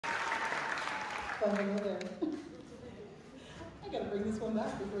Fun there. I gotta bring this one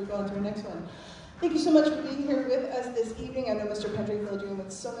back before we go on to our next one. Thank you so much for being here with us this evening. I know Mr. Pendry filled you in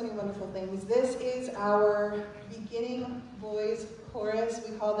with so many wonderful things. This is our beginning boys chorus.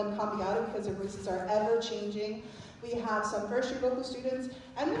 We call them Cambiata because their voices are ever changing. We have some first-year vocal students,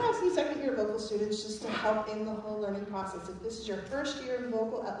 and we have some second-year vocal students just to help in the whole learning process. If this is your first year in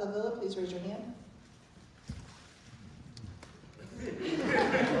vocal at LaVilla, please raise your hand.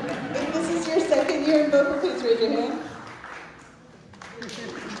 If this is your second year in vocal, please raise your hand.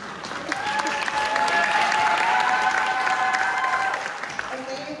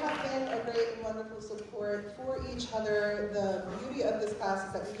 Support for each other. The beauty of this class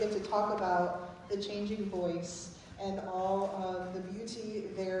is that we get to talk about the changing voice and all of the beauty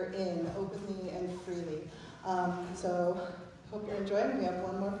therein, openly and freely. So, hope you're enjoying. We have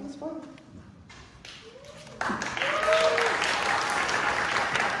one more piece for you.